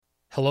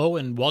Hello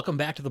and welcome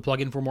back to the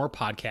Plug In for More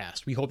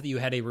podcast. We hope that you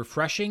had a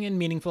refreshing and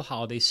meaningful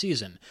holiday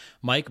season.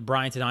 Mike,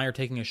 Bryant, and I are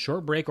taking a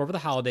short break over the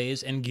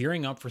holidays and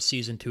gearing up for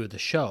season 2 of the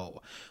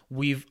show.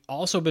 We've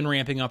also been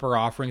ramping up our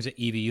offerings at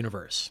EV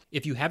Universe.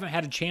 If you haven't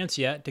had a chance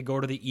yet to go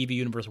to the EV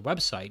Universe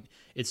website,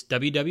 it's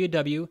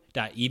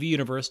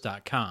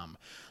www.evuniverse.com.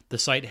 The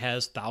site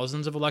has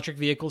thousands of electric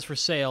vehicles for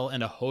sale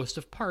and a host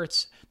of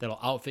parts that'll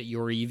outfit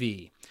your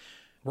EV.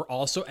 We're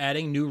also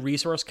adding new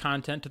resource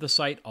content to the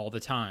site all the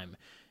time.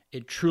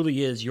 It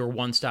truly is your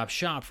one-stop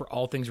shop for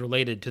all things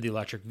related to the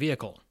electric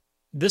vehicle.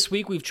 This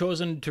week, we've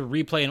chosen to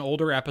replay an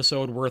older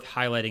episode worth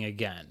highlighting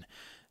again.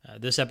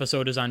 This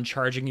episode is on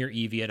charging your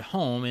EV at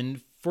home,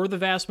 and for the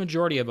vast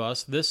majority of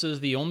us, this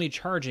is the only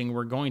charging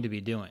we're going to be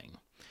doing.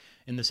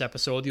 In this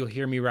episode, you'll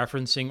hear me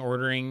referencing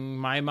ordering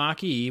my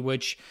Mach-E,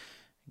 which,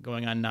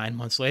 going on 9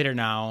 months later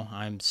now,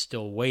 I'm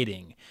still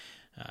waiting.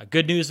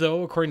 Good news,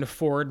 though, according to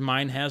Ford,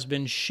 mine has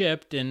been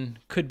shipped and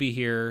could be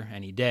here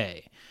any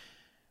day.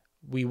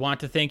 We want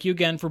to thank you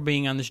again for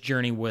being on this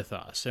journey with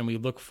us, and we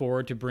look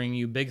forward to bringing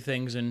you big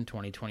things in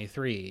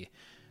 2023.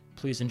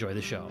 Please enjoy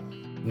the show.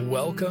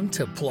 Welcome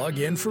to Plug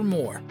In for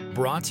More,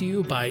 brought to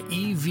you by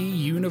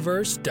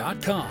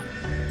EVUniverse.com.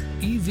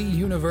 EV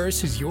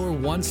Universe is your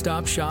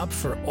one-stop shop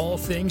for all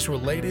things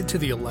related to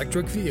the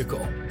electric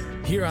vehicle.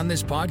 Here on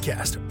this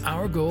podcast,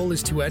 our goal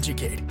is to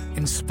educate,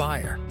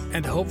 inspire,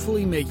 and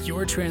hopefully make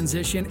your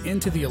transition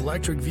into the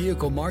electric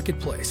vehicle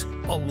marketplace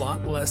a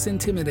lot less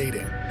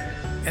intimidating.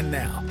 And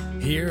now,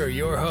 here are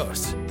your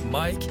hosts,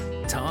 Mike,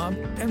 Tom,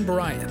 and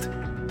Bryant.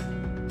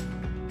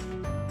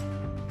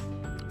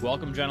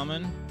 Welcome,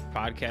 gentlemen.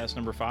 Podcast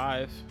number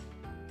 5.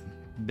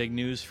 Big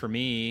news for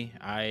me.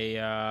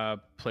 I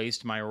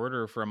placed my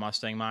order for a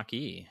Mustang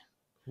Mach-E.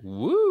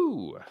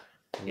 Woo!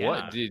 Yeah.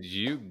 What did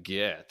you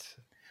get?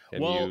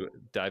 Have you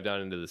dive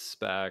down into the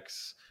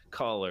specs,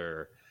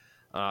 color,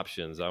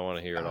 options? I want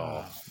to hear it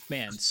all.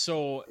 Man,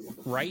 so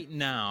right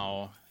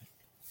now,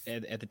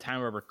 at the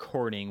time of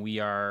recording, we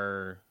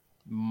are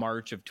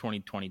March of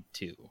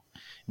 2022.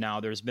 Now,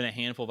 there's been a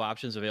handful of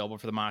options available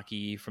for the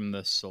Mach-E, from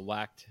the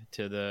Select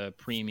to the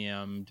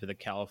Premium to the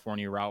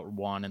California Route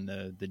 1 and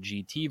the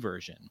GT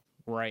version.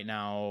 Right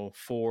now,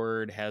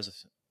 Ford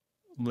has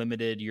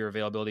limited your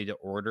availability to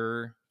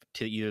order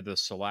to either the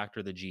Select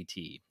or the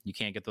GT. You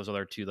can't get those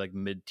other two like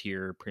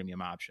mid-tier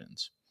premium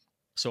options.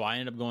 So I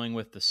ended up going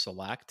with the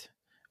Select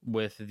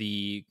with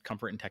the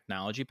Comfort and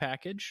Technology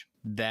package.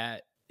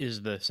 That is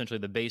essentially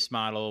the base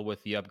model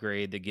with the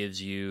upgrade that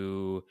gives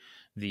you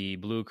the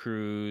Blue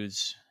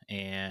Cruise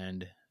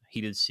and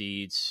heated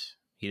seats,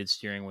 heated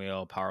steering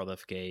wheel, power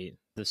lift gate.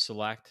 The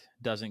Select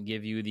doesn't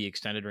give you the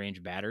extended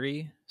range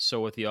battery.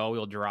 So with the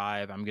all-wheel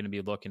drive, I'm going to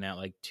be looking at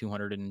like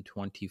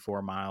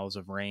 224 miles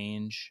of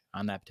range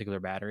on that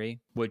particular battery,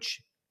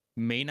 which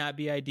may not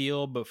be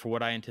ideal, but for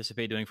what I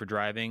anticipate doing for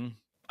driving,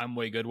 I'm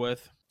way good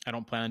with. I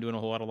don't plan on doing a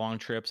whole lot of long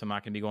trips. I'm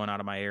not going to be going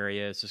out of my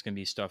area. It's just going to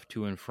be stuff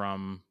to and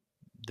from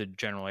the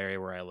general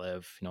area where I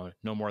live, no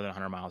more than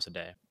 100 miles a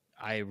day.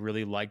 I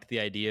really liked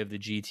the idea of the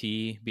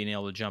GT being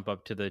able to jump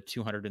up to the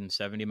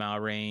 270 mile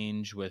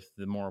range with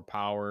the more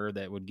power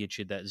that would get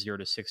you that 0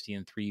 to 60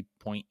 in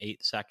 3.8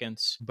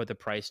 seconds. But the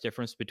price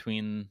difference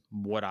between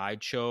what I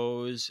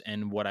chose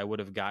and what I would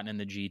have gotten in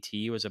the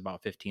GT was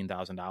about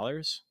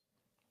 $15,000.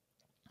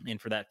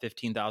 And for that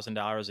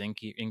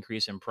 $15,000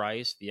 increase in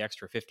price, the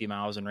extra 50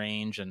 miles in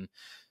range and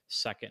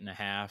second and a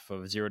half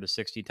of 0 to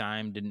 60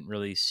 time didn't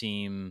really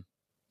seem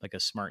like a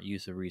smart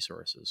use of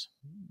resources.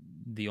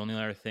 The only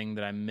other thing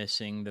that I'm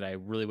missing that I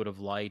really would have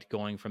liked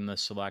going from the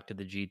Select to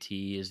the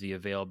GT is the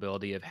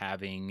availability of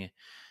having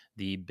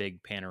the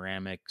big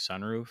panoramic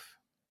sunroof.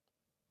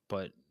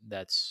 But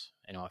that's,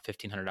 a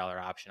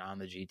 $1,500 option on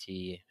the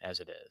GT as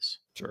it is.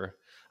 Sure.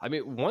 I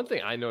mean, one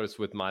thing I noticed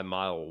with my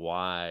Model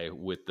Y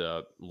with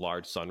the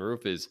large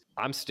sunroof is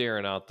I'm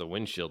staring out the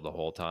windshield the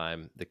whole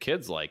time. The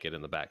kids like it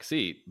in the back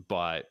seat,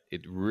 but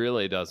it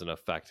really doesn't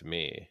affect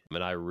me. I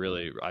mean, I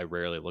rarely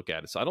look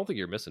at it. So I don't think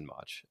you're missing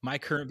much. My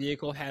current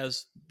vehicle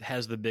has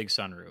the big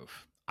sunroof.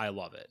 I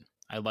love it.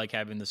 I like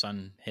having the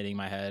sun hitting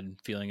my head,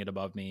 feeling it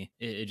above me.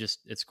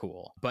 It's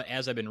cool. But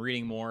as I've been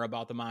reading more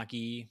about the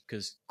Mach-E,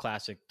 because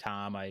classic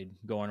Tom, I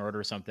go and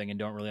order something and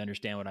don't really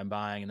understand what I'm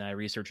buying, and then I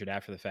research it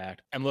after the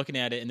fact. I'm looking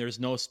at it and there's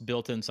no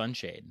built-in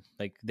sunshade.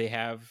 Like, they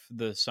have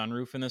the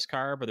sunroof in this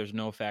car, but there's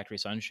no factory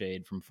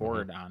sunshade from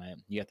Ford on it.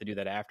 You have to do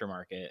that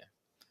aftermarket,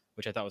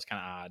 which I thought was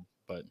kind of odd,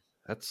 but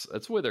that's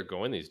the way they're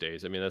going these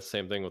days. I mean, that's the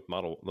same thing with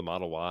the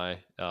Model Y.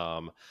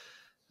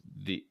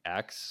 The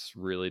X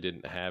really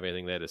didn't have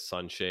anything that is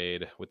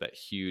sunshade with that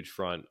huge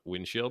front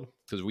windshield,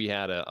 because we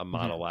had a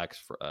Model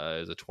X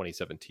as a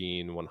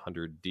 2017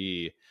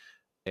 100D,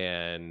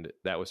 and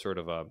that was sort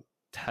of a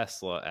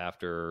Tesla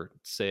after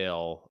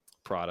sale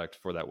product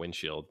for that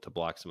windshield to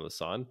block some of the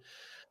sun.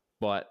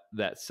 But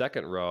that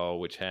second row,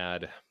 which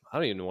had, I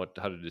don't even know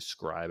how to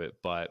describe it,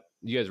 but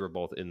you guys were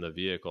both in the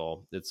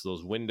vehicle. It's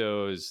those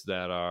windows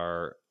that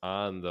are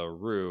on the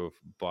roof,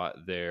 but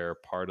they're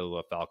part of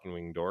the Falcon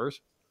Wing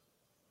doors.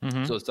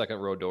 So the second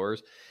row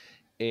doors,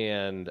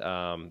 And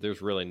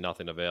there's really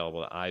nothing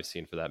available that I've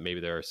seen for that. Maybe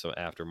there are some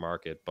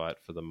aftermarket,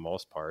 but for the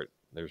most part,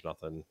 there's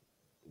nothing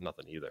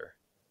either.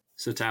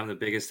 So Tom, the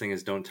biggest thing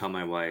is don't tell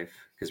my wife,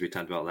 because we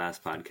talked about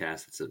last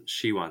podcast.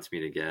 She wants me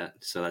to get,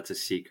 so that's a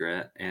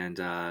secret. And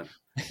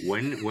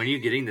when are you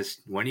getting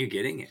this? When are you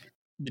getting it?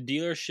 The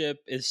dealership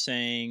is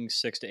saying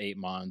 6 to 8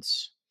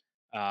 months.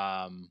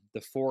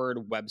 The Ford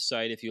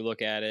website, if you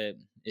look at it,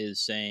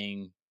 is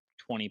saying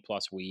 20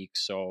 plus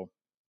weeks, so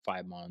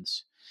 5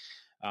 months.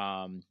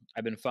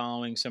 I've been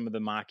following some of the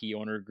Mach-E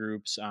owner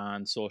groups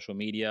on social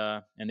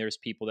media, and there's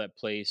people that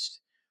placed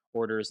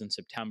orders in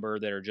September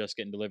that are just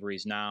getting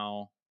deliveries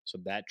now, so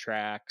that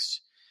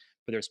tracks.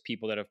 But there's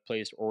people that have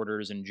placed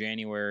orders in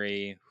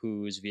January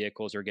whose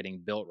vehicles are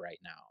getting built right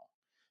now,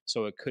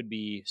 so it could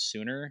be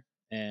sooner.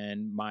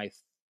 And my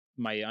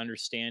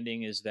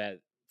understanding is that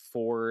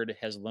Ford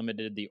has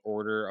limited the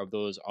order of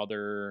those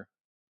other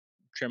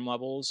trim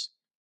levels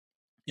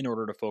in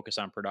order to focus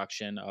on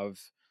production of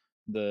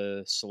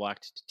the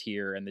select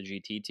tier and the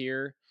GT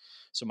tier.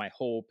 So my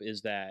hope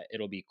is that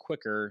it'll be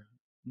quicker,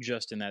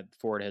 just in that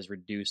Ford has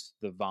reduced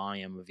the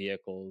volume of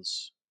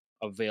vehicles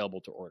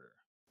available to order.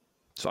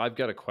 So I've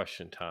got a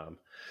question, Tom,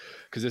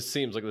 because it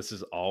seems like this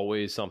is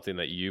always something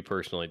that you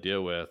personally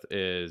deal with.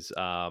 Is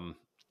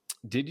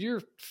did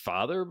your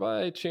father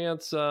by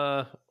chance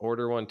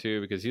order one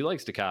too? Because he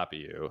likes to copy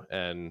you,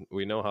 and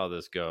we know how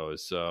this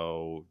goes.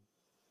 So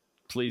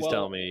please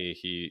tell me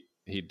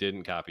he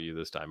didn't copy you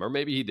this time, or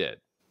maybe he did.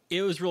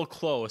 It was real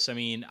close. I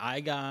mean,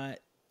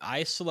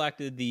 I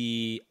selected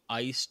the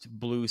iced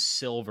blue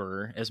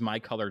silver as my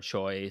color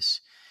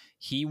choice.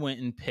 He went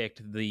and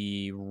picked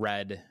the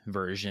red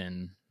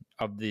version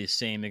of the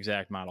same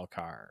exact model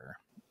car,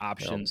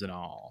 options and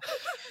all.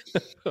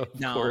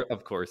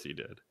 Of course he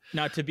did.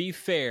 Now, to be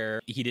fair,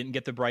 he didn't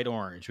get the bright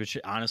orange, which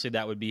honestly,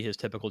 that would be his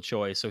typical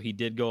choice. So he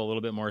did go a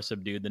little bit more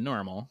subdued than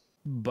normal.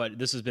 But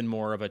this has been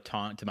more of a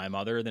taunt to my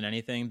mother than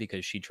anything,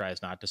 because she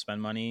tries not to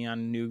spend money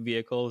on new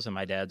vehicles, and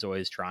my dad's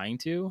always trying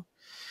to.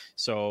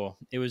 So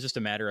it was just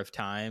a matter of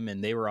time,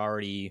 and they were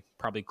already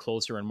probably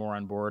closer and more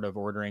on board of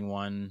ordering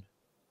one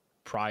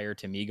prior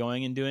to me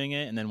going and doing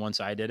it. And then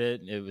once I did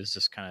it, it was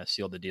just kind of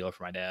sealed the deal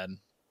for my dad.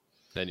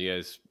 Then you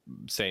guys,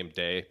 same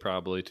day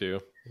probably too,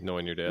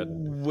 knowing your dad?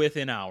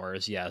 Within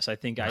hours, yes. I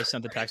think I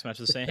sent the text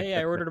message saying, hey,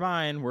 I ordered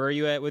mine. Where are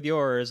you at with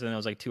yours? And it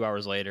was like 2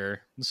 hours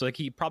later. So like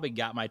he probably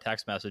got my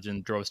text message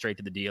and drove straight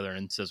to the dealer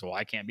and says, well,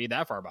 I can't be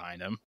that far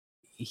behind him.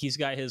 He's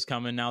got his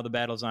coming. Now the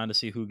battle's on to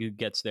see who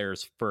gets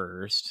theirs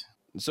first.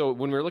 So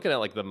when we're looking at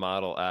like the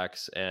Model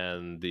X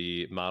and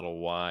the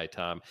Model Y,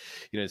 Tom,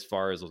 as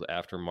far as those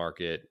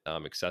aftermarket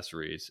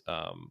accessories,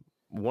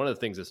 one of the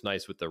things that's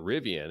nice with the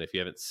Rivian, if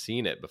you haven't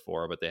seen it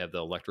before, but they have the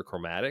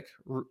electrochromatic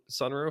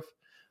sunroof,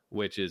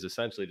 which is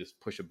essentially just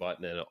push a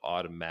button and it'll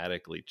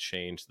automatically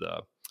change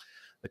the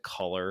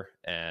color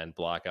and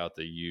block out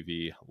the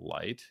UV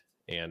light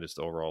and just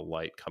the overall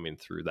light coming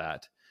through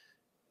that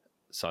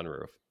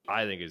sunroof.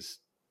 I think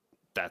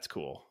that's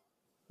cool.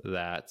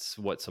 That's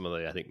what some of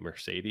the, I think,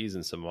 Mercedes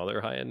and some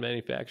other high-end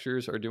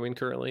manufacturers are doing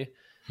currently.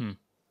 So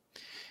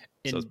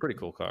it's a pretty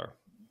cool car.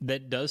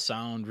 That does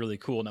sound really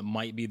cool, and it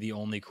might be the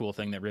only cool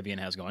thing that Rivian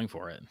has going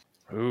for it.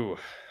 Ooh,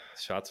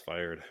 shots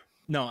fired.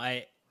 No,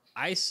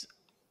 I've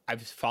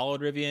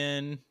followed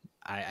Rivian.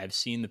 I've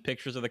seen the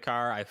pictures of the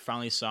car. I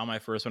finally saw my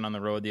first one on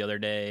the road the other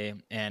day,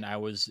 and I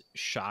was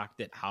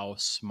shocked at how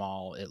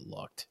small it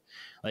looked.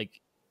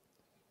 Like,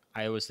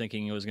 I was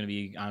thinking it was going to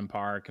be on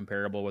par,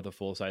 comparable with a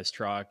full-size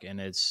truck, and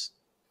it's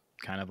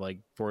kind of like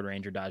Ford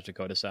Ranger, Dodge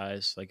Dakota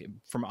size. Like,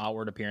 from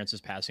outward appearances,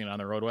 passing it on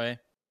the roadway,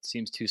 it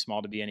seems too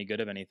small to be any good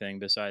of anything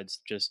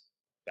besides just,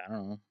 I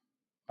don't know,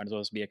 might as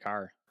well just be a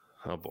car.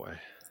 Oh, boy.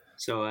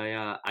 So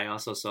I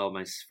also saw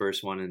my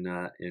first one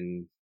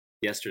in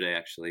yesterday,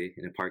 actually,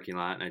 in a parking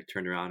lot, and I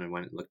turned around and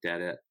went and looked at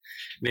it,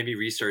 maybe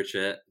research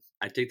it.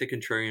 I take the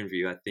contrarian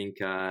view. I think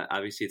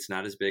obviously it's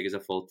not as big as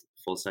a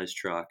full-size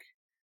truck,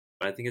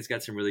 but I think it's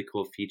got some really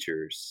cool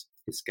features.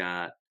 It's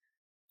got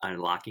a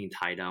locking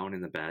tie down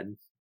in the bed,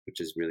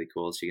 which is really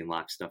cool. So you can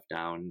lock stuff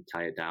down,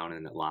 tie it down,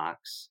 and it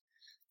locks.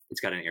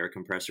 It's got an air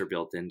compressor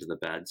built into the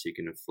bed, so you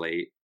can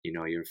inflate,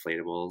 your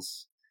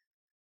inflatables.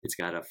 It's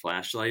got a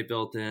flashlight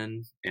built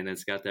in, and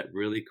it's got that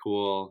really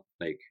cool,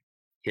 like,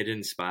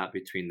 hidden spot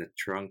between the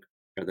trunk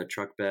or the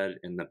truck bed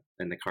and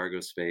the cargo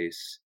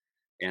space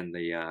and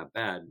the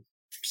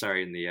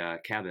in the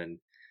cabin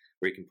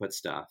where you can put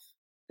stuff.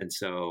 And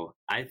so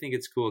I think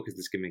it's cool because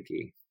it's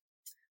gimmicky,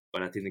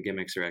 but I think the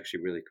gimmicks are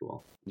actually really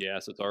cool. Yeah,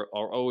 so it's are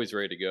always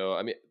ready to go.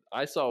 I mean,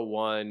 I saw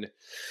one,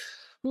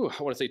 I want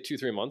to say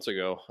 2-3 months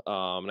ago,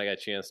 and I got a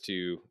chance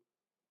to,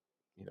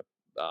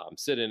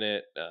 sit in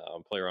it,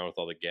 play around with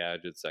all the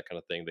gadgets, that kind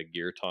of thing. The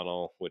gear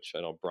tunnel, which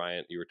I know,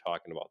 Bryant, you were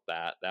talking about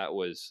that. That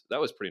was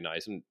pretty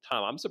nice. And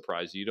Tom, I'm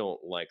surprised you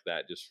don't like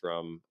that, just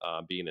from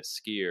being a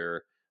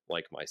skier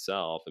like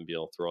myself and be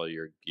able to throw all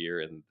your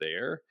gear in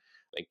there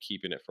and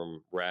keeping it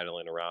from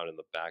rattling around in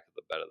the back of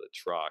the bed of the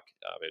truck.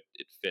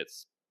 It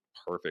fits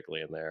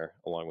perfectly in there,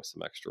 along with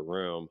some extra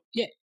room.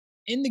 Yeah,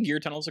 and the gear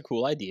tunnel is a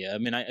cool idea. I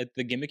mean,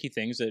 the gimmicky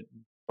things that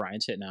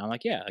Brian's hitting on. I'm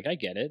like, yeah, like I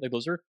get it. Like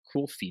those are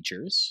cool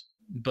features.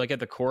 But like at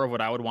the core of what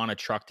I would want a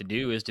truck to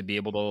do is to be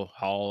able to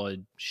haul a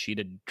sheet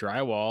of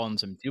drywall and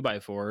some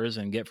 2x4s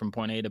and get from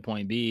point A to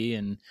point B.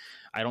 And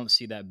I don't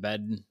see that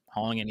bed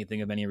hauling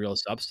anything of any real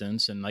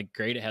substance. And like,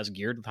 great, it has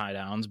gear tie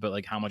downs, but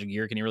like how much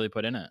gear can you really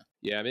put in it?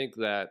 Yeah, I think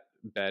that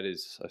bed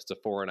it's a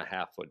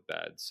 4.5 foot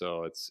bed.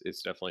 So it's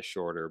definitely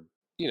shorter.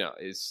 You know,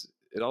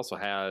 it also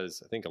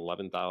has, I think,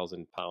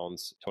 11,000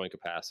 pounds towing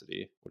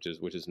capacity,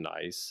 which is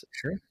nice.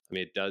 Sure. I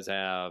mean, it does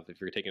have,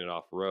 if you're taking it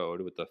off road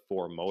with the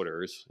 4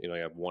 motors, you know,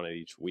 you have one at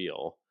each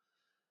wheel,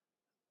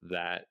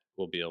 that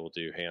will be able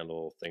to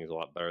handle things a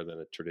lot better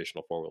than a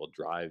traditional 4-wheel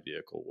drive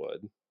vehicle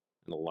would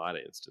in a lot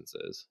of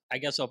instances. I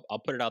guess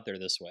I'll put it out there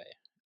this way.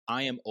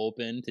 I am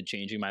open to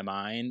changing my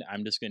mind.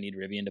 I'm just going to need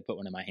Rivian to put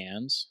one in my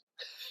hands.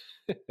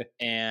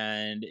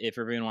 And if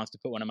Rivian wants to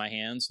put one in my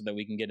hands so that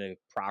we can get a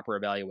proper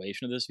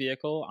evaluation of this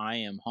vehicle, I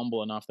am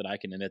humble enough that I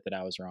can admit that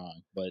I was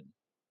wrong. But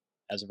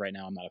as of right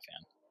now, I'm not a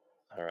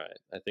fan. All right.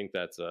 I think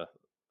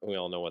we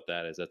all know what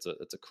that is. That's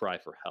a cry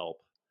for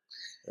help.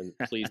 And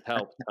please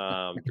help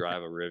Tom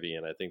drive a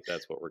Rivian. I think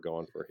that's what we're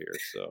going for here.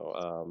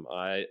 So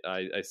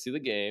I see the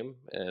game,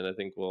 and I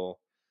think we'll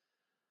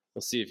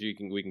see if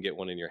we can get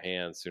one in your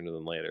hands sooner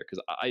than later.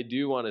 Because I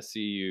do want to see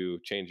you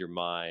change your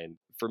mind.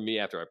 For me,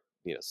 after I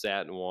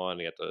sat in one,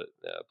 you have to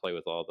play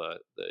with all the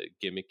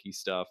gimmicky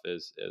stuff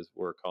as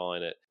we're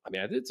calling it. I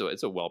mean,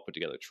 it's a well put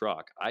together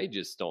truck. I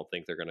just don't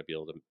think they're going to be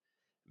able to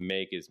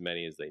make as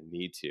many as they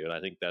need to, and I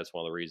think that's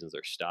one of the reasons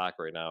their stock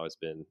right now has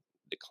been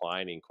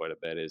declining quite a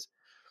bit. Is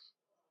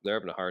they're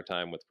having a hard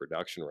time with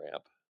production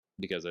ramp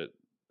because I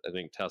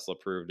think Tesla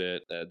proved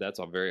it. That's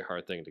a very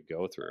hard thing to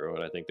go through,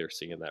 and I think they're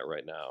seeing that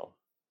right now.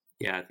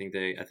 Yeah, I think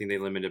they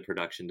limited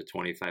production to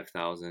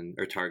 25,000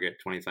 or target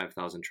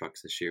 25,000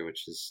 trucks this year,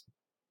 which is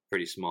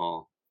pretty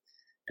small.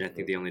 And I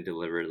think they only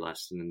delivered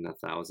less than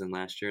 1,000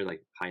 last year,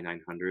 like high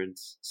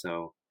 900s.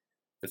 So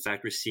the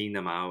fact we're seeing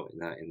them out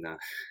in the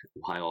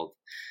wild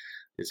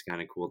is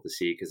kind of cool to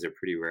see because they're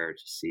pretty rare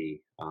to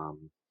see. But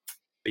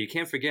you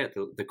can't forget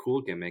the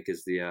cool gimmick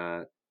is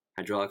the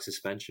hydraulic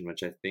suspension,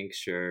 which I think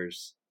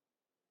shares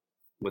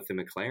with the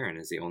McLaren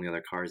is the only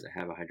other cars that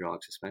have a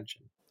hydraulic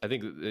suspension. I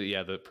think,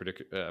 the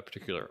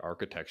particular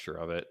architecture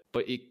of it,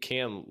 but it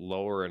can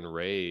lower and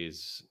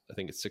raise, I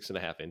think it's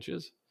 6.5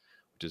 inches,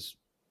 which is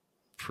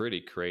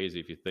pretty crazy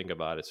if you think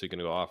about it. So you can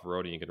go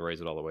off-road and you can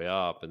raise it all the way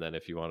up. And then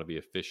if you want to be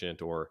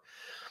efficient or,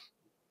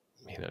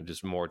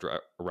 just more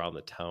around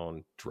the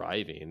town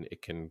driving,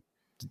 it can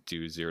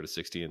do 0 to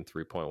 60 in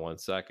 3.1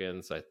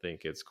 seconds. I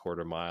think it's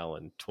quarter mile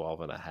in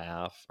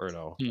 12.5, or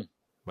no,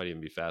 might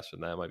even be faster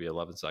than that. It might be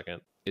 11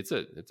 seconds. It's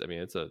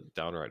a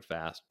downright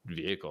fast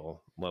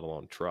vehicle, let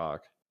alone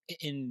truck.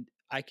 And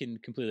I can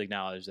completely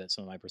acknowledge that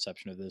some of my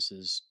perception of this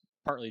is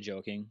partly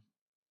joking,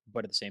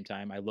 but at the same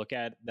time, I look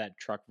at that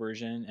truck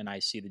version and I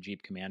see the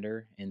Jeep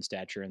Commander in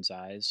stature and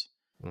size,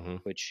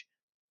 which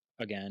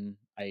again,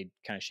 I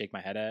kind of shake my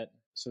head at.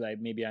 So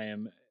that maybe I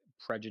am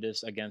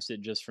prejudiced against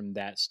it just from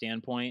that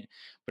standpoint.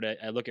 But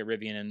I look at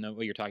Rivian and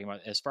what you're talking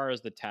about, as far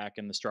as the tech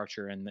and the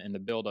structure and the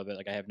build of it,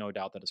 like I have no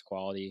doubt that it's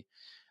quality.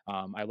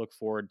 I look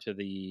forward to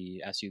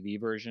the SUV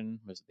version,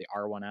 was it the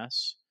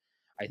R1S?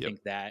 I think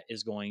that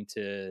is going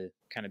to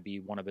kind of be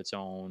one of its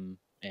own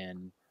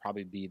and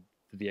probably be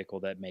the vehicle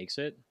that makes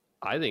it.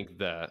 I think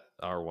that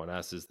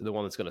R1S is the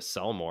one that's going to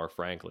sell more,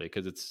 frankly,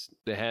 because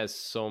it has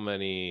so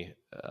many,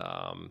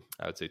 I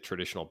would say,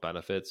 traditional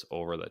benefits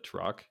over the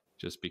truck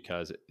just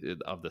because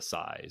of the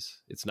size.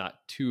 It's not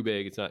too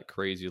big. It's not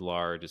crazy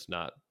large. It's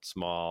not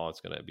small.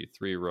 It's going to be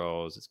 3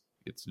 rows.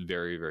 It's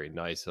very, very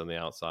nice on the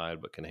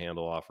outside, but can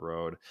handle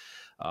off-road.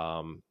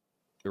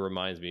 It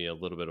reminds me a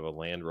little bit of a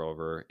Land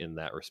Rover in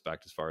that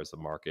respect as far as the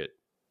market,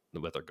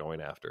 what they're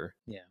going after.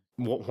 Yeah.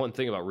 One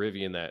thing about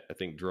Rivian that I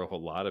think drove a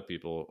lot of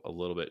people a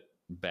little bit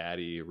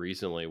batty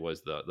recently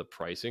was the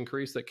price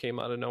increase that came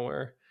out of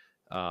nowhere,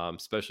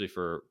 especially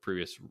for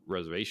previous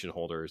reservation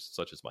holders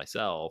such as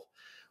myself,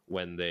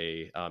 when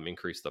they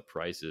increased the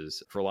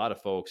prices. For a lot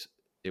of folks,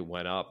 it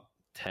went up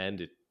 $10,000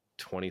 to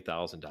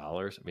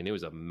 $20,000. I mean, it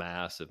was a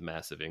massive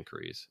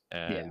increase.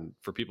 And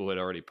for people who had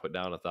already put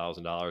down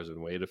 $1,000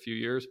 and waited a few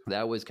years,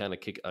 that was kind of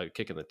a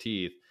kick in the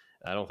teeth.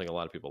 I don't think a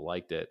lot of people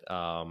liked it.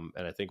 And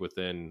I think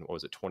within,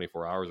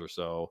 24 hours or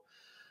so,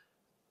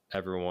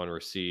 everyone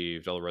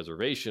received, all the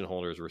reservation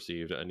holders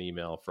received an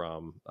email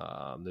from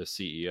the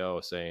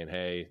CEO saying,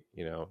 hey,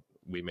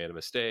 we made a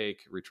mistake,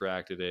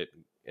 retracted it,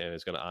 and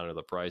it's going to honor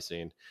the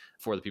pricing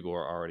for the people who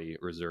are already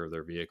reserved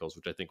their vehicles,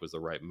 which I think was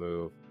the right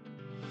move.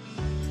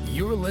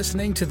 You're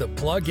listening to the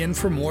Plug In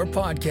for More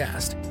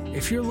podcast.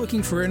 If you're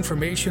looking for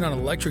information on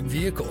electric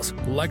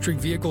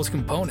vehicles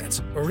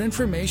components, or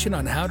information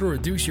on how to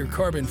reduce your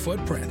carbon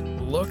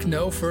footprint, look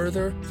no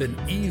further than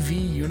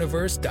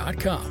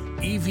evuniverse.com.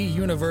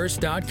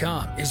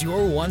 evuniverse.com is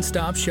your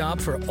one-stop shop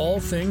for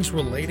all things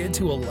related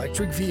to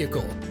electric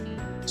vehicle.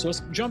 So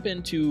let's jump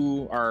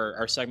into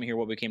our segment here,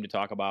 what we came to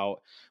talk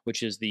about,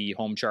 which is the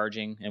home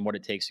charging and what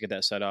it takes to get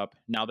that set up.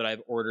 Now that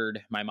I've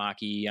ordered my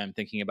Mach-E, I'm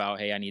thinking about,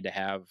 hey, I need to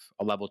have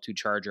a level 2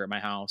 charger at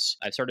my house.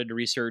 I've started to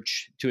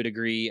research to a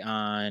degree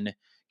on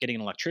getting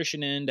an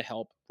electrician in to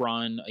help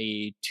run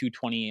a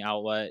 220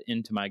 outlet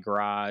into my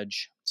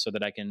garage so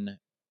that I can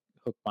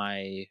hook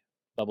my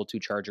level 2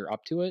 charger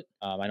up to it.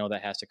 I know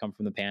that has to come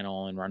from the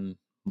panel and run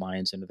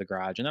lines into the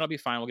garage, and that'll be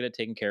fine. We'll get it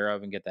taken care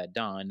of and get that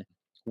done.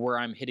 Where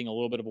I'm hitting a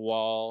little bit of a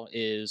wall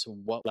is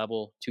what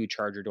level 2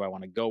 charger do I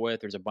want to go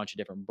with? There's a bunch of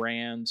different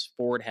brands.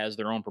 Ford has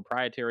their own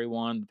proprietary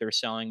one that they're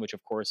selling, which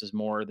of course is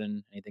more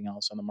than anything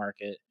else on the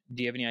market.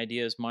 Do you have any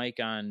ideas, Mike,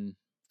 on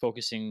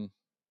focusing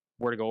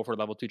where to go for a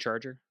level 2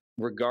 charger?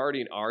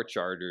 Regarding our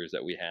chargers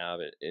that we have,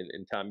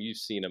 and Tom, you've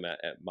seen them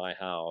at my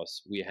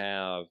house, we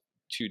have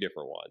two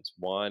different ones.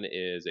 One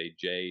is a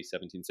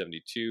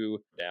J1772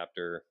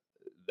 adapter.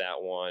 That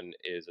one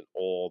is an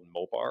old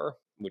Mopar,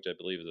 which I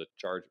believe is a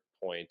charge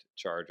point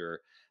charger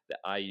that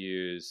I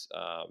use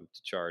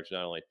to charge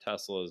not only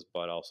Teslas,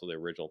 but also the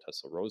original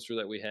Tesla Roadster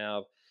that we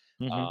have.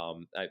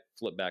 I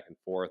flip back and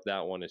forth.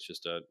 That one is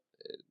just a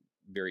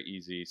very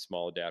easy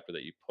small adapter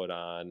that you put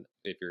on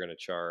if you're going to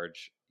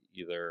charge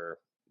either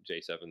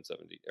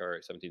J770 or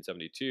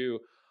 1772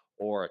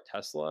 or a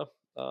Tesla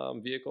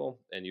vehicle,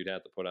 and you'd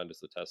have to put on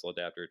just the Tesla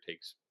adapter. It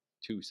takes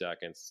 2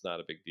 seconds. It's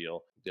not a big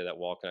deal. Yeah, that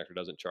wall connector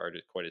doesn't charge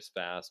it quite as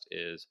fast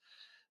as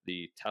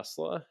the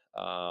Tesla,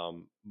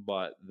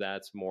 but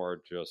that's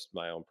more just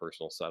my own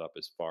personal setup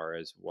as far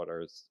as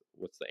what's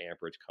the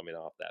amperage coming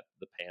off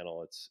the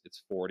panel.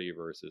 It's 40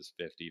 versus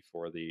 50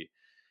 for the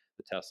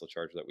Tesla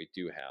charger that we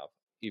do have.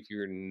 If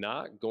you're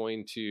not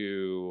going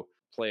to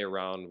play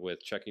around with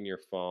checking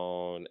your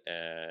phone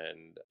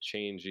and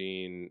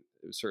changing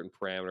certain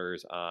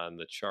parameters on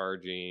the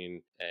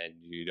charging, and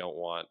you don't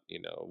want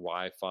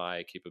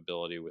Wi-Fi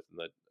capability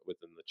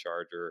within the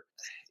charger,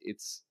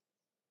 it's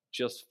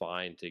just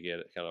fine to get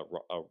kind of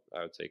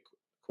I would say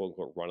quote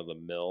unquote run of the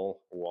mill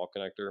wall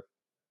connector.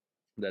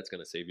 That's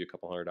going to save you a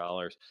couple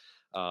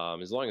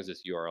 $100. As long as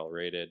it's URL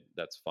rated,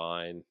 that's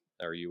fine,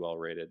 or UL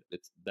rated.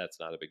 That's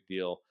not a big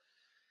deal.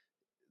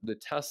 The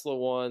Tesla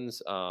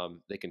ones,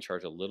 they can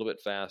charge a little bit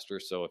faster.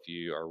 So if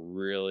you are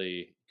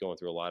really going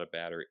through a lot of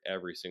battery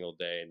every single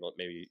day, and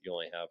maybe you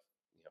only have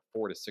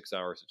 4 to 6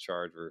 hours to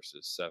charge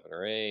versus 7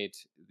 or 8,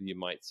 you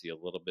might see a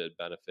little bit of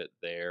benefit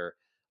there.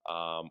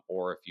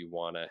 Or if you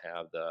want to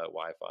have the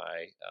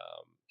Wi-Fi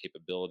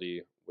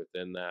capability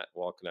within that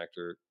wall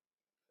connector,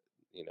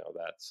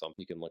 that's something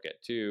you can look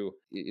at too.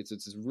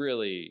 It's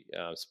really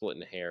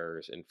splitting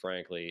hairs, and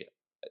frankly,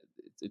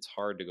 it's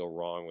hard to go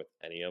wrong with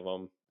any of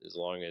them as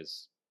long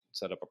as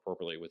set up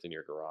appropriately within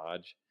your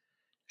garage.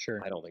 Sure.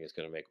 I don't think it's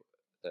going to make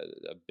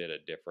a bit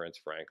of difference,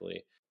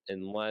 frankly,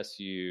 unless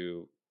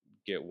you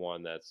get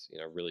one that's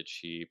really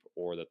cheap,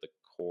 or that the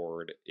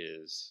cord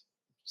is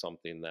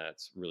something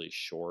that's really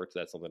short.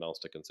 That's something else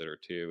to consider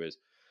too, is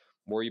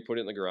where you put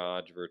it in the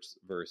garage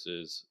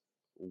versus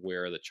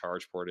where the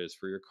charge port is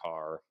for your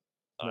car.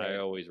 Right. I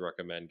always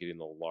recommend getting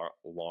the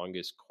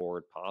longest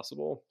cord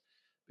possible,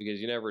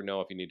 because you never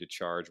know if you need to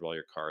charge while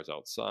your car is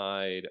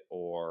outside,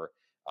 or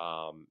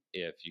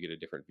if you get a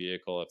different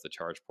vehicle, if the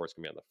charge port's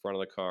going to be on the front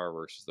of the car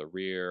versus the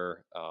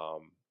rear,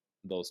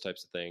 those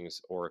types of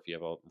things, or if you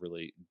have a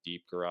really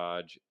deep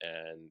garage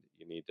and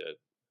you need to,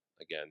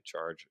 again,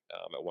 charge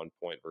at one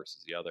point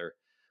versus the other.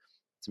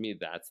 To me,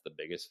 that's the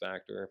biggest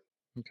factor.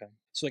 Okay.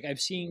 So I've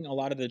seen a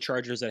lot of the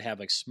chargers that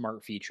have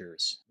smart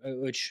features,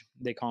 which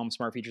they call them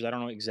smart features. I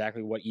don't know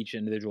exactly what each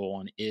individual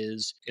one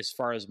is. As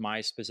far as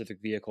my specific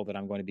vehicle that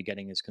I'm going to be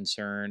getting is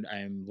concerned,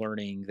 I'm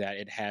learning that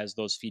it has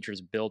those features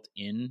built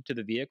into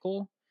the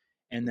vehicle,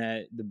 and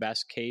that the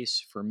best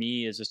case for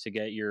me is just to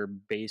get your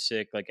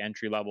basic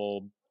entry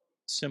level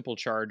simple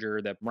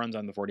charger that runs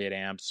on the 48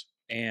 amps,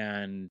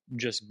 and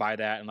just buy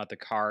that and let the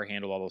car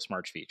handle all those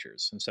smart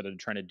features instead of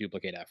trying to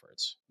duplicate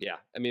efforts. Yeah.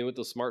 I mean, with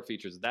the smart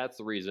features, that's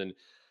the reason.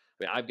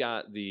 I've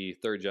got the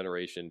 3rd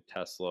generation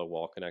Tesla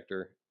wall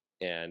connector,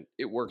 and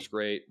it works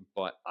great,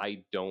 but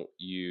I don't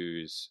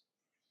use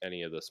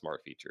any of the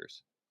smart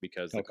features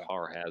because the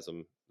car has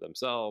them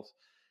themselves.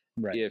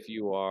 Right. If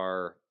you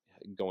are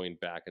going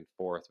back and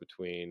forth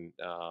between,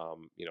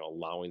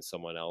 allowing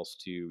someone else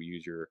to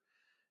use your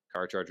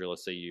car charger,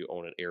 let's say you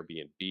own an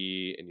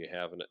Airbnb and you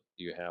have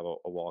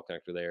a wall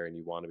connector there, and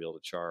you want to be able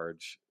to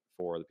charge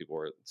for the people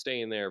who are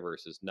staying there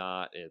versus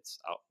not, it's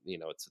out,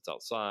 it sits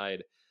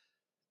outside,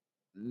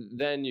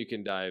 then you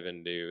can dive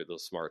into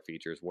those smart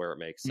features where it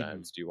makes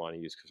sense. Do you want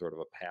to use sort of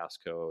a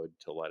passcode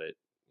to let it,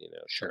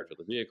 charge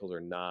other vehicles or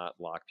not,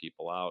 lock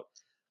people out?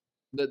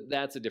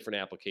 That's a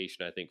different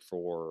application, I think,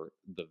 for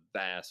the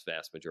vast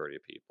majority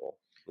of people,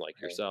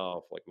 like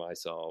yourself, like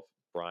myself,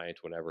 Bryant,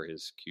 whenever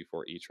his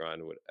Q4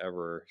 e-tron would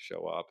ever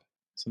show up.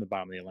 It's in the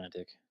bottom of the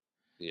Atlantic.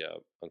 Yeah,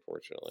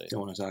 unfortunately.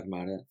 Don't want to talk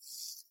about it.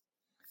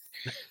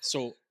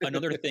 So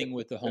another thing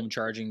with the home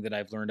charging that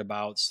I've learned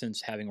about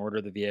since having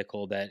ordered the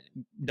vehicle that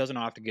doesn't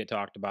often get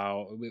talked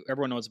about,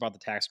 everyone knows about the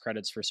tax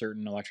credits for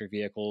certain electric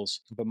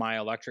vehicles, but my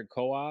electric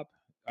co-op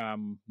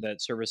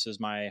that services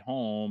my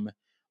home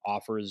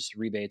offers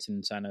rebates and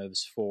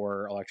incentives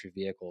for electric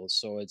vehicles.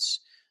 So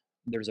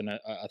there's a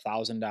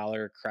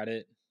 $1,000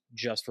 credit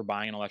just for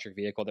buying an electric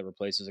vehicle that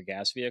replaces a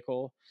gas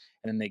vehicle,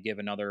 and then they give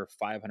another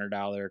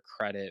 $500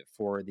 credit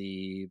for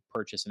the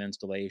purchase and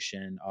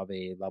installation of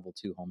a level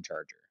 2 home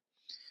charger.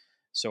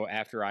 So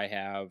after I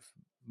have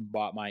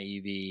bought my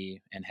EV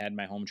and had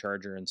my home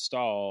charger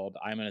installed,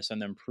 I'm going to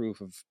send them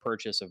proof of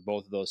purchase of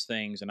both of those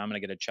things, and I'm going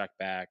to get a check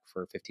back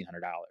for $1,500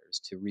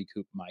 to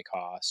recoup my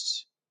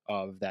costs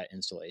of that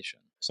installation.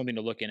 Something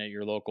to look in at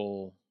your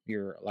electrical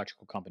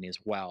company as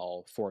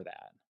well for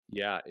that.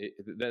 Yeah,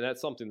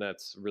 that's something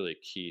that's really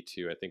key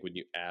too. I think when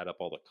you add up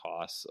all the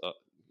costs,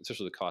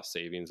 especially the cost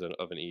savings of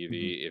an EV,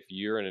 if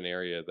you're in an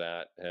area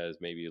that has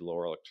maybe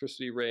lower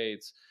electricity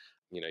rates,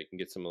 you can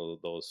get some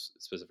of those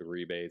specific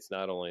rebates.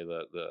 Not only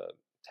the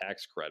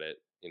tax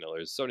credit,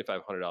 there's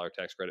 $7,500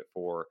 tax credit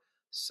for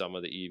some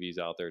of the EVs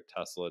out there.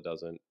 Tesla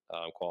doesn't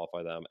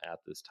qualify them at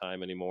this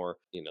time anymore.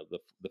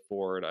 The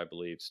Ford, I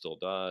believe, still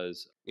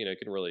does. It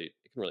can really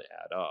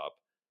add up,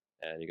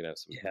 and you can have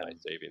some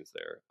nice savings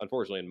there.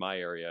 Unfortunately, in my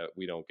area,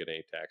 we don't get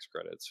any tax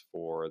credits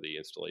for the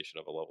installation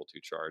of a level 2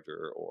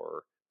 charger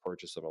or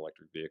purchase of an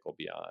electric vehicle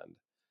beyond,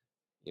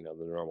 the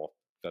normal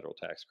federal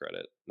tax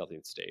credit.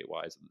 Nothing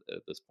state-wise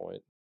at this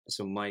point.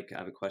 So, Mike, I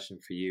have a question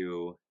for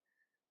you.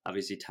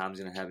 Obviously, Tom's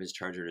going to have his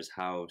charger at his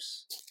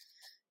house,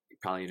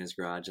 probably in his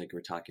garage, like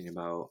we're talking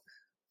about.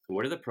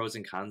 What are the pros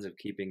and cons of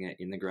keeping it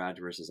in the garage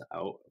versus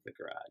out of the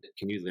garage?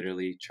 Can you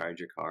literally charge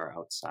your car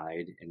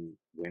outside in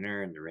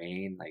winter and the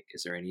rain? Like,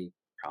 is there any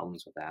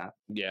problems with that?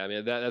 Yeah, I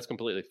mean, that's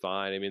completely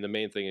fine. I mean, the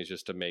main thing is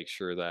just to make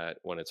sure that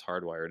when it's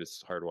hardwired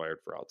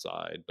for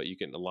outside. But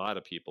a lot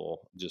of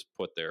people just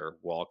put their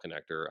wall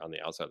connector on the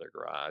outside of their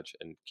garage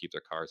and keep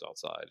their cars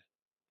outside.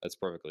 That's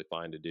perfectly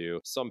fine to do.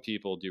 Some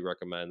people do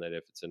recommend that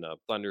if it's in a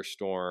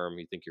thunderstorm,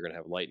 you think you're going to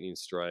have lightning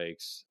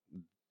strikes,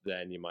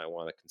 then you might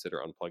want to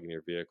consider unplugging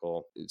your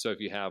vehicle. So if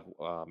you have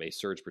a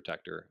surge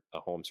protector, a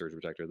home surge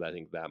protector, I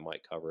think that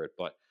might cover it.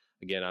 But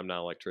again, I'm not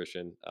an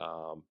electrician,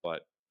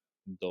 but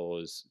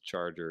those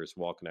chargers,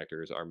 wall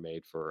connectors, are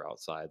made for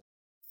outside.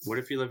 What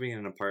if you're living in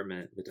an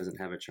apartment that doesn't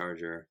have a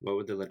charger? What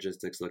would the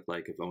logistics look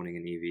like of owning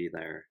an EV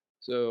there?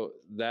 So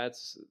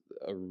that's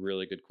a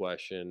really good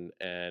question.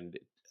 And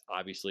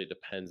obviously, it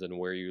depends on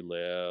where you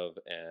live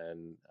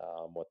and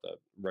what the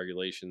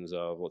regulations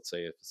of, let's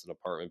say, if it's an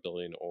apartment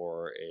building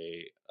or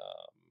a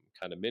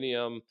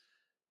condominium.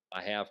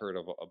 I have heard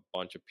of a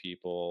bunch of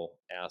people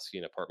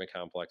asking apartment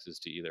complexes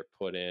to either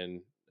put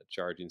in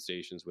charging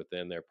stations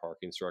within their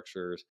parking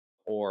structures,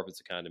 or if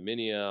it's a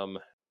condominium,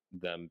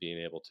 them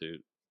being able to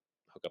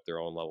hook up their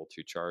own level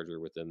 2 charger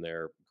within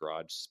their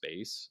garage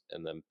space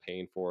and then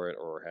paying for it,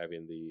 or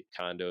having the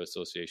condo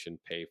association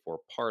pay for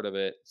part of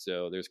it.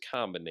 So there's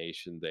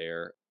combination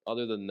there.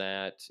 Other than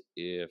that,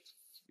 if,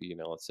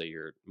 let's say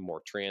you're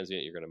more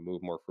transient, you're going to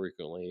move more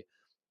frequently,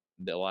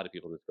 a lot of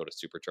people just go to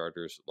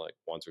superchargers like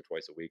once or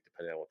twice a week,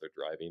 depending on what their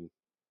driving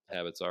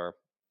habits are.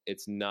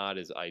 It's not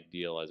as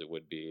ideal as it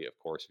would be, of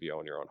course, if you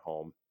own your own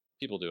home.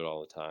 People do it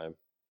all the time.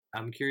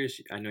 I'm curious.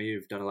 I know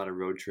you've done a lot of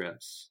road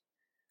trips.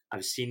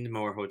 I've seen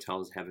more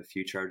hotels have a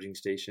few charging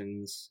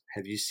stations.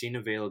 Have you seen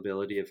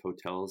availability of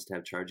hotels to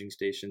have charging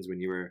stations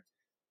when you were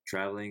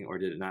traveling, or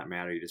did it not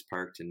matter? You just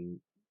parked and,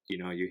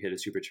 you hit a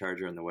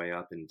supercharger on the way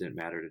up and it didn't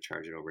matter to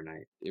charge it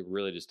overnight? It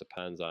really just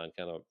depends on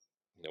kind of,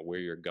 where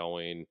you're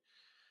going,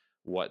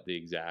 what the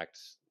exact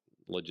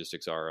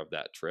logistics are of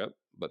that trip.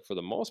 But for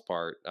the most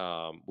part,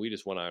 we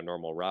just went on a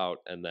normal route.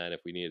 And then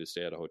if we needed to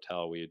stay at a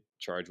hotel, we'd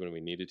charge when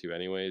we needed to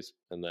anyways.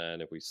 And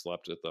then if we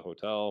slept at the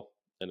hotel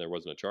and there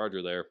wasn't a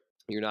charger there,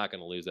 you're not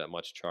going to lose that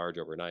much charge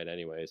overnight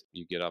anyways.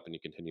 You get up and you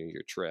continue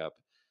your trip.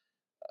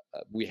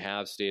 We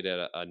have stayed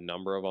at a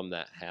number of them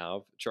that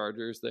have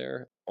chargers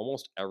there.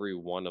 Almost every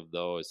one of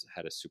those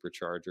had a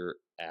supercharger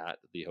at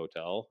the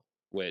hotel,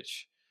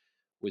 which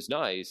was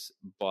nice,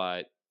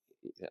 but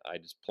I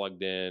just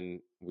plugged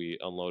in, we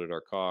unloaded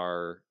our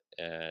car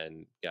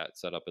and got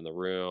set up in the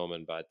room.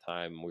 And by the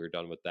time we were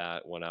done with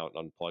that, went out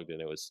and unplugged it,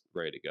 it was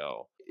ready to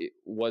go. It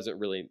wasn't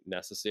really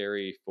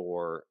necessary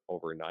for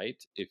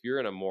overnight. If you're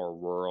in a more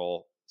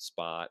rural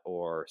spot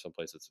or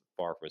someplace that's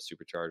far from a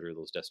supercharger,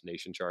 those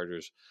destination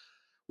chargers,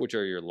 which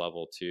are your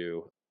level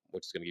 2,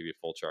 which is going to give you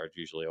a full charge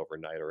usually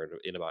overnight or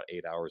in about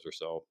 8 hours or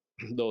so,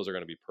 those are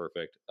going to be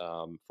perfect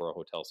for a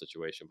hotel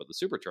situation. But the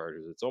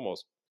superchargers, it's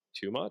almost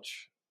too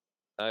much.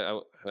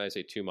 When I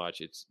say too much,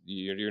 it's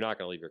you're not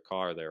going to leave your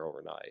car there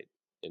overnight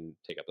and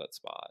take up that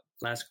spot.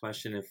 Last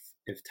question: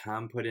 If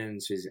Tom put in,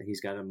 so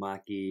he's got a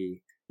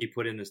Mach-E, he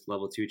put in this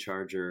level 2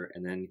 charger,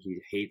 and then he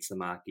hates the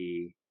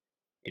Mach-E,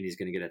 and he's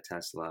going to get a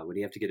Tesla, would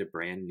he have to get a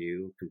brand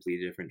new,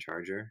 completely different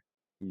charger?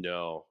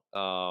 No,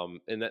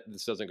 and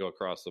this doesn't go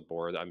across the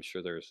board. I'm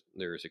sure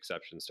there's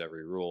exceptions to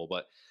every rule,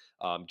 but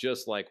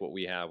just like what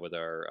we have with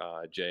our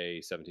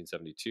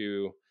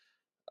J1772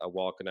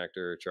 wall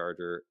connector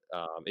charger,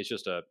 it's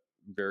just a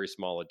very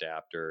small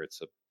adapter.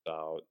 It's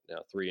about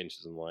 3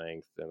 inches in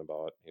length and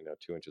about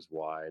 2 inches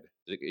wide.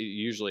 It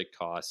usually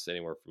costs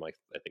anywhere from like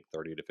I think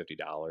 $30 to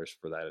 $50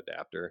 for that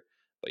adapter.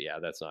 But yeah,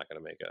 that's not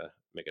going to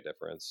make a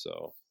difference.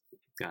 So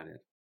Got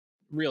it.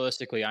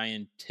 Realistically, I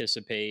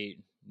anticipate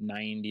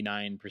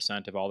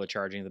 99% of all the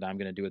charging that I'm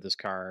going to do with this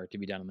car to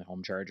be done on the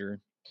home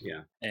charger.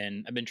 Yeah.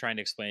 And I've been trying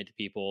to explain it to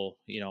people,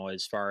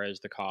 as far as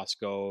the cost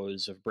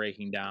goes of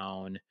breaking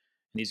down. And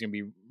these are going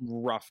to be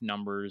rough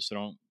numbers, so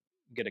don't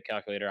get a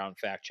calculator out and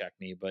fact check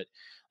me. But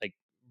like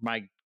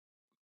my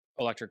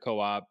electric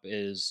co-op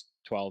is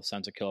 12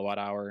 cents a kilowatt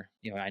hour.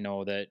 I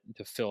know that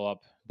to fill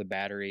up the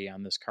battery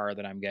on this car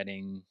that I'm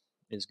getting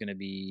is going to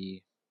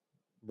be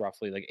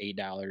roughly like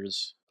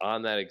 $8.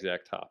 On that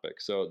exact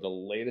topic, so the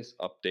latest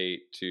update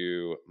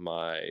to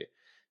my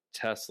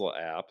Tesla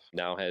app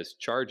now has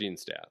charging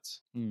stats.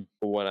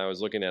 When I was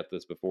looking at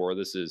this before,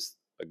 this is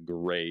a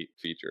great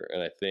feature,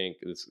 and I think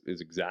this is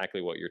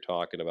exactly what you're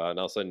talking about. And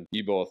I'll send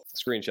you both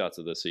screenshots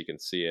of this so you can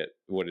see it,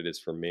 what it is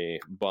for me.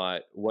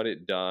 But what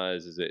it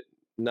does is it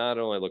not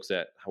only looks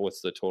at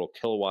what's the total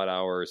kilowatt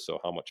hours, so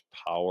how much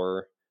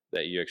power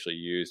that you actually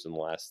used in the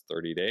last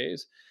 30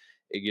 days,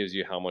 it gives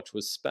you how much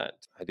was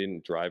spent. I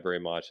didn't drive very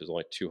much. It was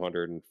only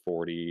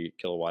 240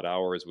 kilowatt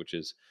hours, which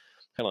is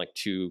kind of like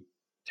 2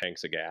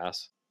 tanks of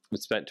gas. We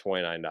spent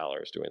 $29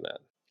 doing that.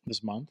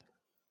 This month?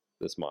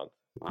 This month.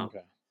 Wow.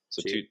 Okay.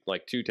 So 2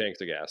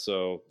 tanks of gas.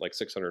 So like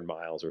 600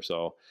 miles or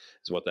so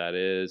is what that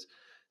is.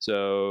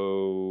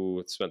 So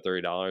it spent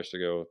 $30 to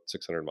go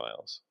 600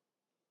 miles,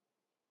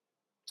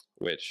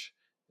 which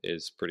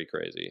is pretty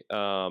crazy.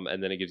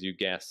 And then it gives you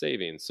gas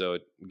savings. So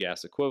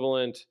gas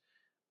equivalent,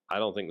 I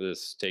don't think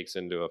this takes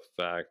into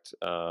effect.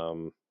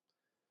 It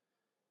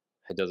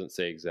doesn't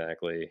say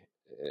exactly.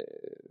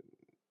 It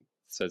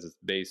says it's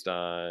based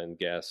on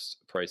gas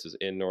prices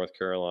in North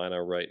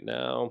Carolina right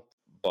now.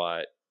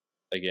 But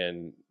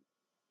again,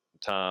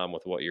 Tom,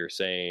 with what you're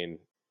saying,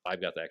 I've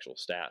got the actual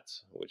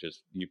stats, which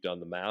is you've done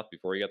the math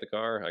before you got the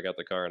car. I got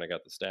the car and I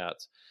got the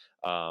stats.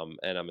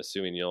 And I'm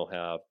assuming you'll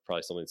have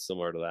probably something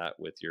similar to that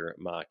with your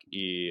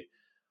Mach-E.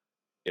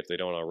 If they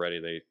don't already,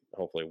 they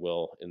hopefully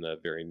will in the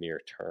very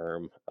near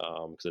term,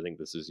 because I think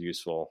this is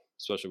useful,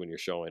 especially when you're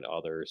showing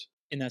others.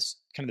 And that's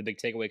kind of the big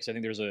takeaway, because I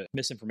think there's a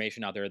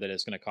misinformation out there that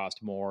it's going to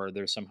cost more.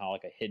 There's somehow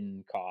like a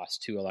hidden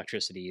cost to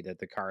electricity, that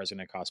the car is going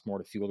to cost more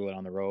to fuel it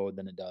on the road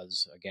than it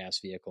does a gas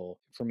vehicle.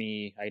 For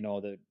me, I know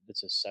that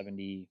it's a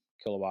 70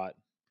 kilowatt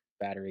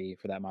battery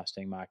for that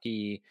Mustang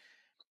Mach-E.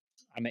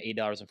 I'm at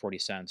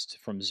 $8.40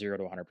 from 0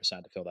 to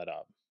 100% to fill that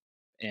up.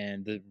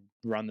 And to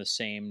run the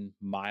same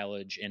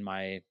mileage in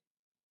my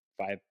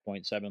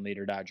 5.7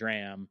 liter Dodge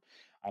Ram,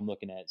 I'm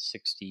looking at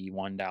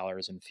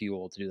 $61 in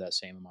fuel to do that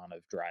same amount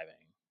of driving.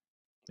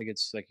 Like,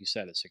 it's like you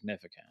said, it's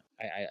significant.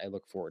 I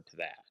look forward to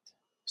that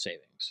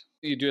savings.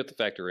 You do have to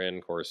factor in,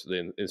 of course,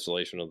 the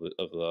installation of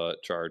the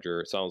charger.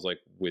 It sounds like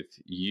with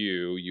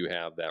you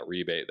have that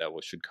rebate that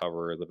should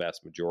cover the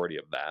vast majority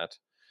of that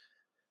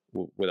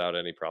without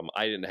any problem.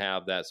 I didn't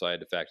have that, so I had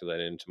to factor that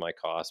into my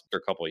cost for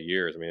a couple of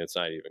years. I mean, it's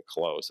not even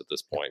close at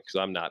this point, because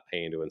I'm not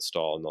paying to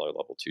install another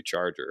level 2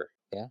 charger.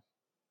 Yeah.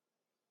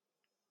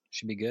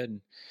 Should be good.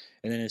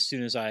 And then as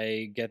soon as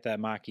I get that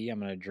Mach-E,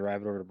 I'm going to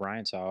drive it over to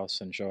Bryant's house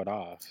and show it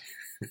off.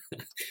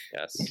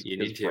 Yes, You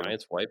need to.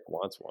 Bryant's wife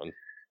wants one.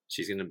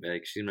 She's gonna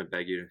beg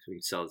you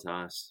to sell it to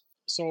us.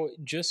 So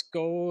just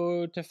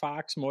go to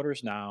Fox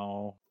Motors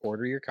now,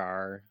 order your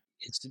car.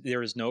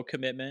 There is no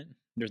commitment.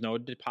 There's no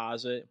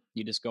deposit.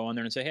 You just go in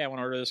there and say, hey, I want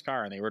to order this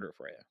car, and they order it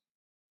for you.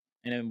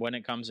 And then when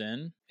it comes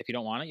in, if you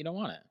don't want it, you don't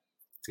want it.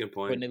 It's a good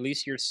point. But at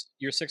least you're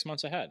 6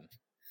 months ahead.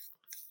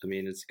 I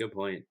mean, it's a good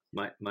point.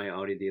 My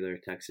Audi dealer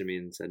texted me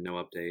and said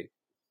no update,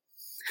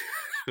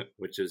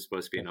 which is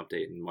supposed to be an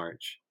update in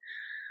March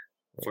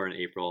for an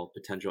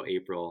potential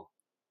April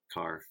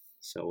car.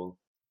 So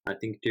I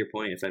think to your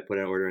point, if I put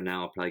an order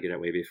now, I'll probably get it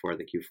way before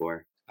the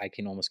Q4. I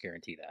can almost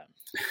guarantee that.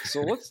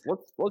 So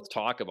let's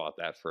talk about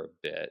that for a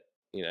bit.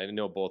 I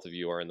know both of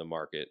you are in the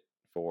market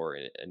for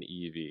an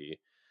EV,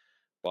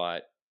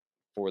 but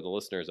for the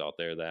listeners out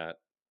there that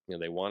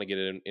they want to get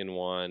in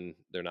one,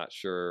 they're not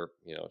sure,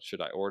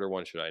 should I order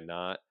one, should I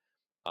not?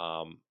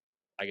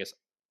 I guess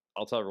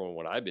I'll tell everyone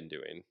what I've been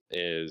doing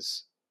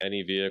is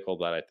any vehicle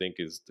that I think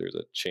there's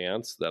a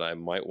chance that I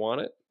might want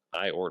it,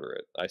 I order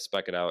it. I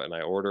spec it out and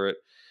I order it.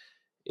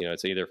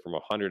 It's either from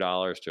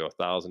 $100 to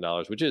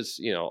 $1,000, which is,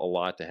 a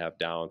lot to have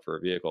down for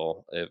a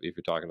vehicle. If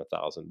you're talking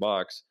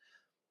 $1,000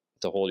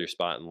 to hold your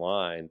spot in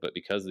line, but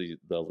because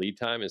the lead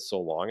time is so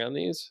long on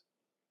these,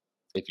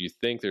 if you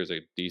think there's a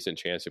decent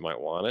chance you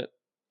might want it,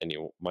 and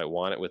you might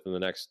want it within the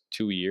next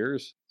 2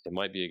 years, it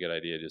might be a good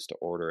idea just to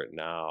order it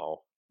now,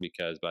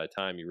 because by the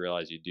time you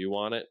realize you do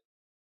want it,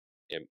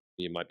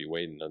 you might be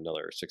waiting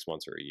another 6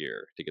 months or a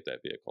year to get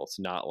that vehicle. It's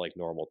not like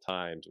normal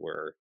times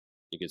where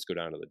you can just go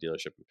down to the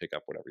dealership and pick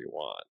up whatever you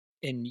want.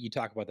 And you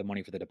talk about the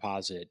money for the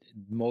deposit.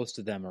 Most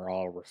of them are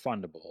all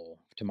refundable,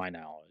 to my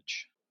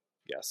knowledge.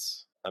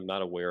 Yes. I'm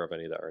not aware of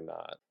any that are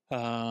not.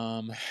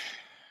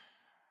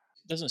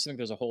 Doesn't seem like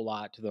there's a whole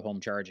lot to the home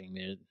charging.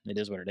 It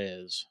is what it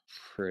is.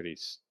 Pretty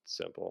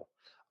simple.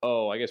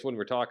 Oh, I guess when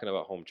we're talking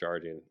about home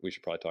charging, we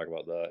should probably talk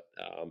about the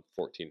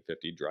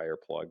 1450 dryer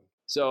plug.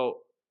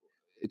 So,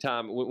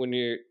 Tom, when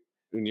you're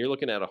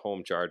looking at a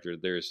home charger,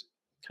 there's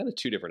kind of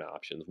two different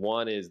options.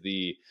 One is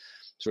the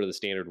sort of the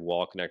standard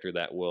wall connector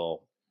that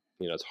will,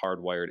 it's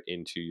hardwired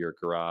into your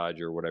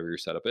garage or whatever your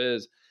setup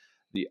is.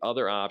 The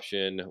other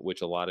option,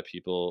 which a lot of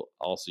people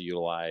also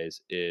utilize,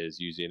 is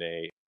using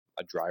a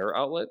dryer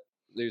outlet.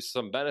 There's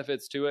some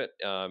benefits to it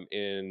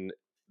in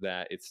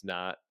that it's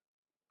not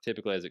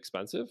typically as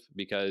expensive,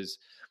 because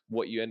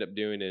what you end up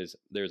doing is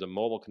there's a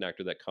mobile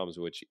connector that comes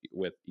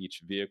with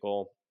each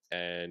vehicle,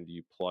 and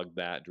you plug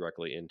that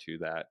directly into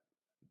that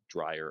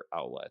dryer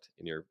outlet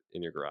in your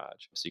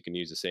garage. So you can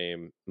use the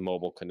same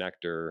mobile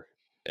connector,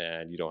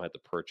 and you don't have to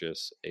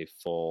purchase a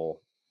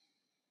full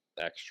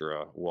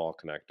extra wall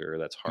connector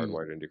that's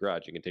hardwired into your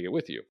garage. You can take it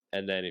with you,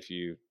 and then if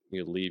you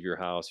leave your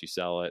house, you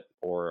sell it,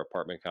 or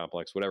apartment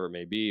complex, whatever it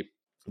may be,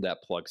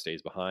 that plug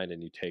stays behind,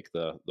 and you take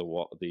the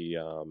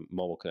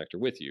mobile connector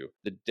with you.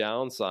 The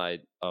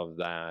downside of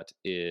that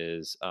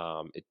is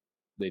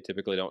they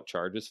typically don't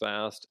charge as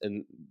fast,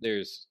 and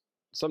there's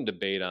some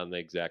debate on the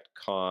exact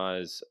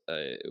cause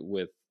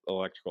with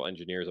electrical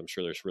engineers. I'm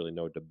sure there's really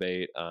no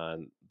debate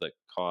on the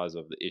cause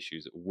of the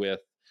issues with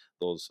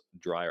those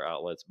dryer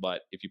outlets,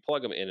 but if you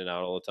plug them in and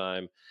out all the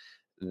time,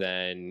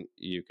 then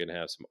you can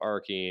have some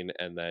arcing,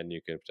 and then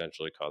you can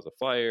potentially cause a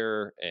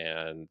fire,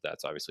 and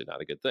that's obviously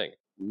not a good thing.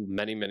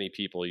 Many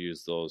people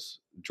use those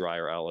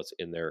dryer outlets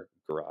in their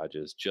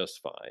garages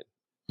just fine,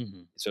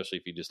 especially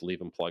if you just leave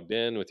them plugged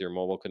in with your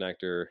mobile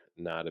connector.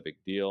 Not a big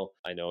deal.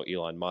 I know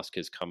Elon Musk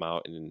has come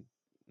out in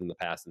the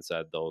past and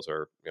said those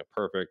are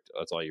perfect.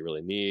 That's all you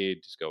really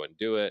need. Just go and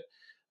do it.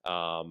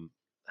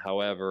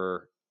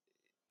 However,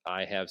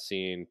 I have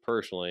seen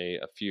personally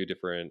a few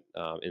different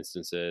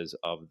instances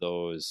of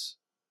those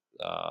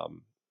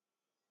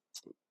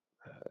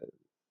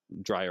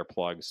dryer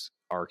plugs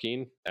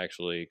arcing,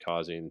 actually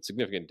causing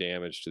significant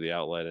damage to the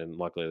outlet, and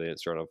luckily they didn't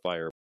start on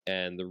fire.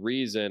 And the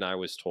reason I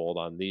was told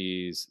on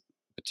these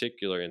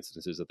particular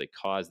instances that they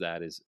cause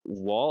that is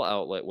wall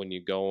outlet, when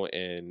you go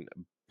and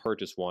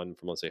purchase one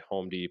from, let's say,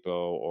 Home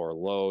Depot or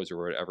Lowe's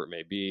or whatever it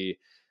may be,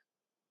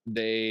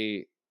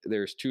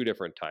 there's two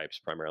different types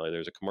primarily.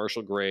 There's a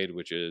commercial grade,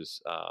 which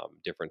is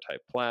different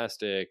type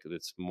plastic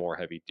that's more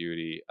heavy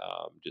duty,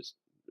 just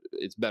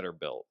it's better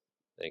built.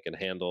 They can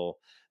handle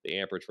the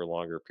amperage for a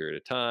longer period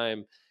of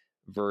time,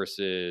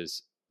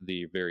 versus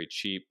the very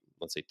cheap,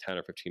 let's say $10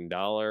 or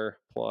 $15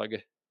 plug.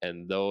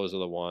 And those are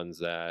the ones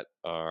that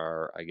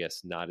are, I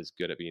guess, not as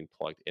good at being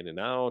plugged in and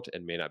out,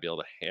 and may not be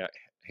able to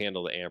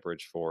handle the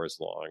amperage for as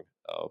long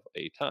of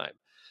a time.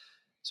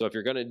 So if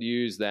you're going to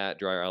use that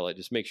dryer outlet,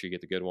 just make sure you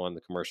get the good one,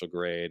 the commercial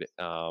grade.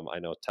 I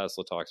know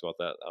Tesla talks about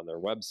that on their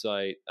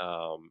website,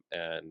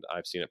 and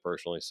I've seen it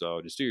personally.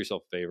 So just do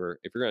yourself a favor.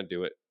 If you're going to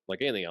do it,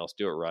 like anything else,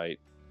 do it right.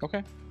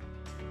 Okay.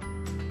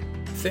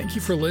 Thank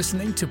you for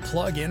listening to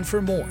Plug In for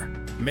More.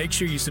 Make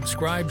sure you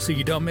subscribe so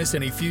you don't miss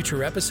any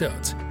future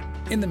episodes.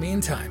 In the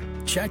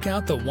meantime, check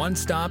out the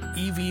one-stop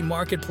EV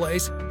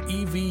marketplace,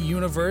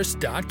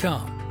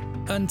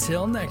 evuniverse.com.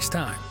 Until next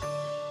time.